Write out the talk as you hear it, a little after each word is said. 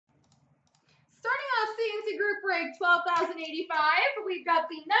break 12,085. We've got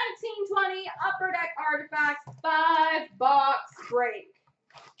the 1920 Upper Deck Artifacts 5-box break.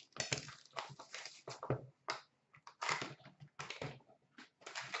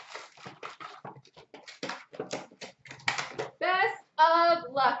 Best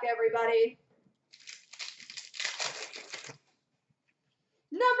of luck, everybody.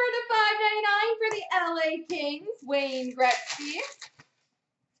 Number to 599 for the LA Kings, Wayne Gretzky.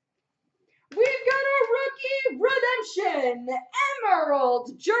 We've got a rookie redemption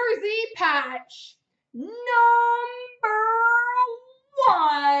emerald jersey patch number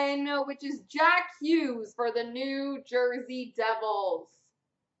 1, which is Jack Hughes for the New Jersey Devils.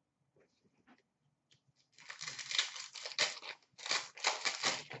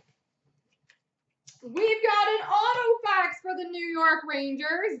 We've got an Autofax for the New York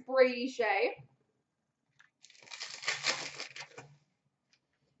Rangers, Brady Shea.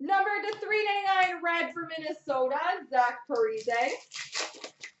 Number to 399 red for Minnesota, Zach Parise.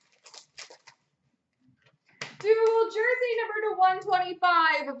 Dual jersey number to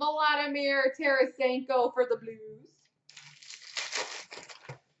 125, Vladimir Tarasenko for the Blues.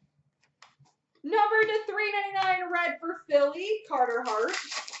 Number to 399 red for Philly, Carter Hart.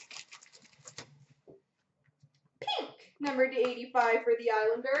 Pink number to 85 for the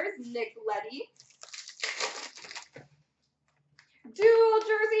Islanders, Nick Leddy. Dual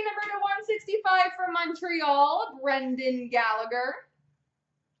jersey number to 165 for Montreal, Brendan Gallagher.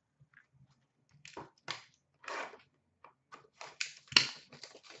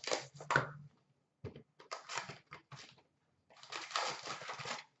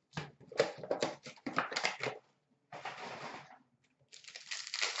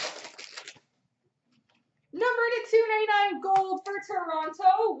 Number to 299 gold for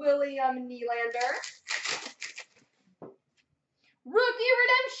Toronto, William Nylander. Rookie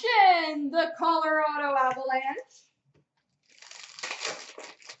redemption, the Colorado Avalanche.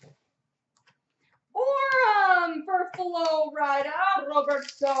 For Florida,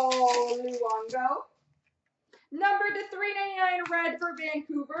 Roberto Luongo. Number to 399 red for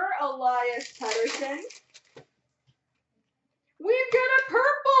Vancouver, Elias Pettersson. We've got a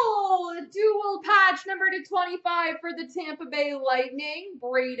purple dual patch number to 25 for the Tampa Bay Lightning,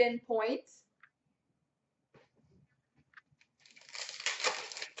 Braden Point.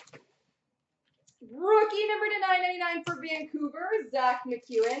 Rookie number to 999 for Vancouver, Zach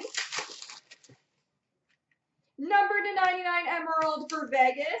McEwen. Number to 99 emerald for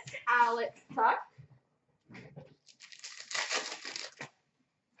Vegas, Alex Tuck.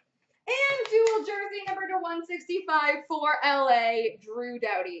 And dual jersey number to 165 for LA, Drew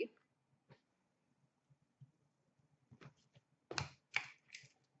Doughty.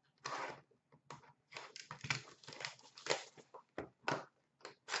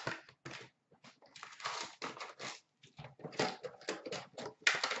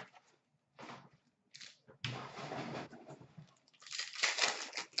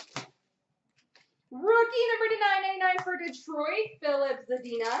 Rookie number to 999 for Detroit, Philip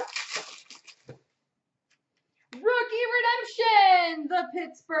Zadina. Rookie redemption, the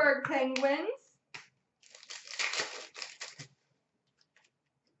Pittsburgh Penguins.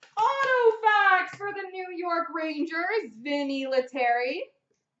 Autofax for the New York Rangers, Vinny Lettieri.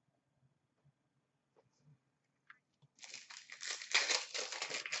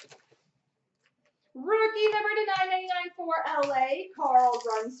 Rookie number to 999 for LA, Carl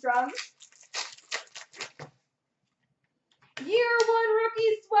Rundstrom. Year 1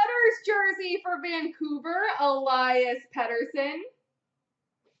 rookie sweaters jersey for Vancouver, Elias Pettersson.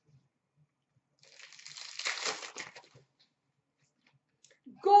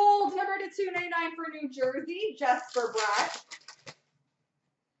 Gold number to 299 for New Jersey, Jesper Bratt.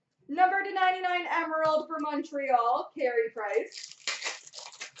 Number to 99 emerald for Montreal, Carey Price.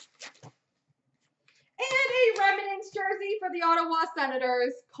 And a remnants jersey for the Ottawa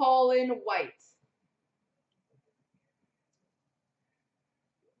Senators, Colin White.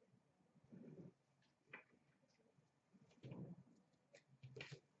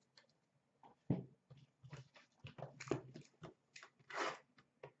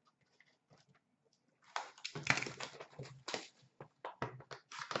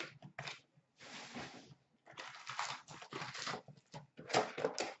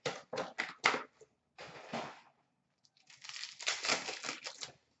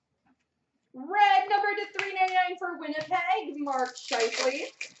 Red number to 399 for Winnipeg, Mark Scheifele.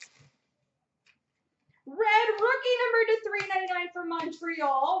 Red rookie number to 399 for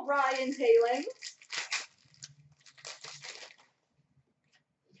Montreal, Ryan Taylor.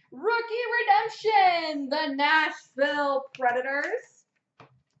 Rookie redemption, the Nashville Predators.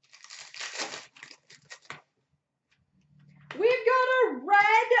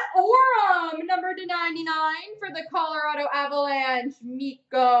 for the Colorado Avalanche,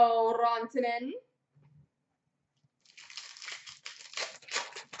 Mikko Rantanen.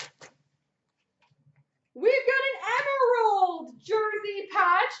 We've got an emerald jersey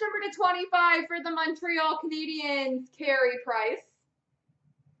patch, number to 25 for the Montreal Canadiens, Carey Price.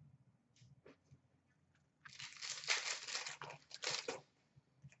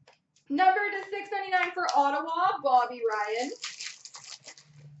 Number to 699 for Ottawa, Bobby Ryan.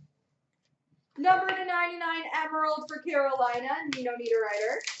 Number to 99, emerald for Carolina, Nino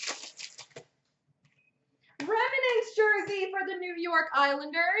Niederreiter. Remnants jersey for the New York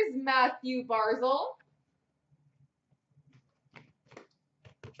Islanders, Matthew Barzal.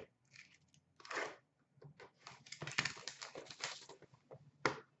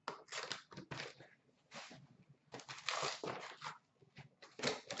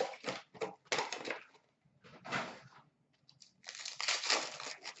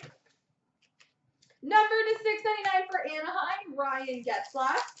 Number to 699 for Anaheim, Ryan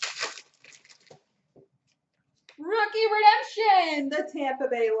Getzlaf. Rookie redemption, the Tampa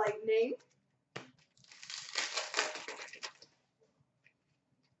Bay Lightning.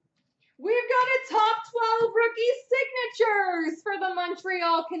 We've got a top 12 rookie signatures for the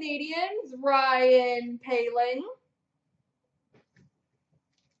Montreal Canadiens, Ryan Poehling.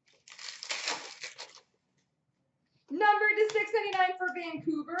 Number to 699 for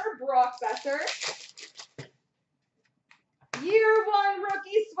Vancouver, Brock Besser. Year 1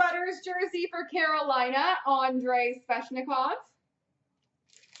 rookie sweaters jersey for Carolina, Andrei Svechnikov.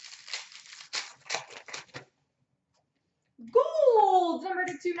 Gold, number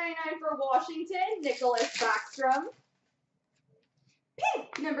to 299 for Washington, Nicholas Backstrom.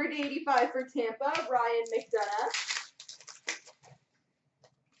 Pink, number to 85 for Tampa, Ryan McDonough.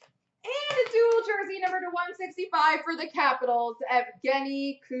 And a dual jersey, number to 165 for the Capitals,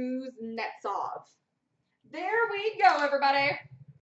 Evgeny Kuznetsov. There we go, everybody.